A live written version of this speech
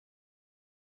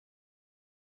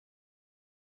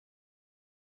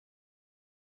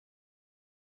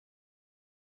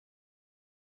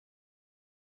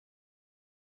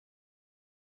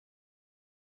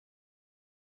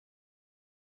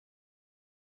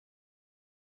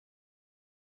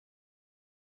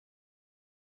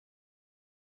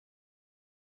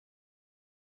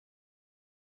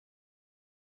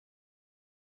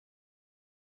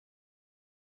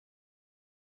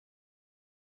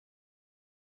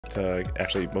that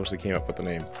actually mostly came up with the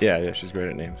name. Yeah, she's great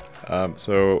at names.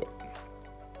 So,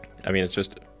 I mean, it's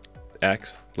just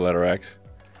X, the letter X,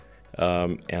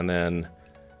 and then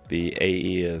the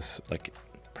AE is like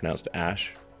pronounced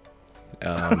Ash.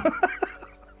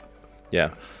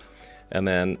 Yeah, and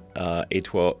then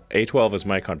A12. A12 is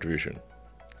my contribution.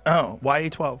 Oh, why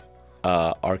A12?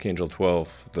 Archangel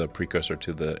 12, the precursor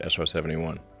to the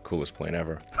SR-71, coolest plane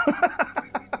ever.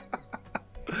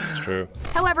 It's true.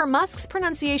 However, Musk's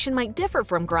pronunciation might differ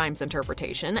from Grimes'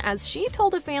 interpretation, as she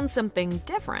told a fan something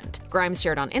different. Grimes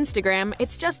shared on Instagram,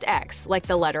 it's just X, like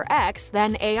the letter X,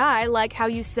 then AI, like how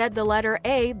you said the letter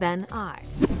A, then I.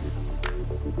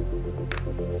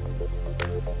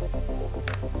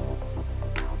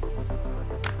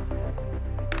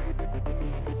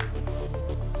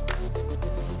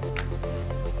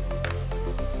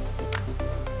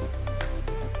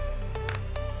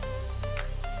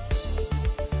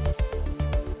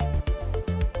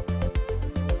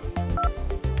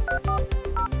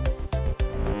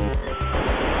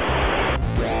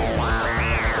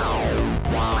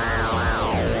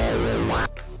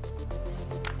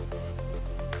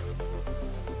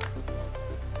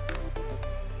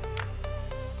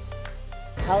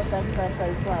 How's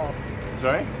XSA12?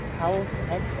 Sorry? How's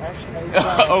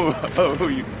XSA12? Oh,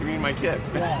 you mean my kid?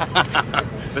 Yeah.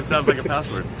 That sounds like a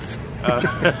password.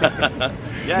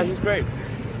 Yeah, he's great.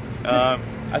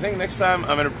 I think next time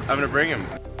I'm gonna bring him.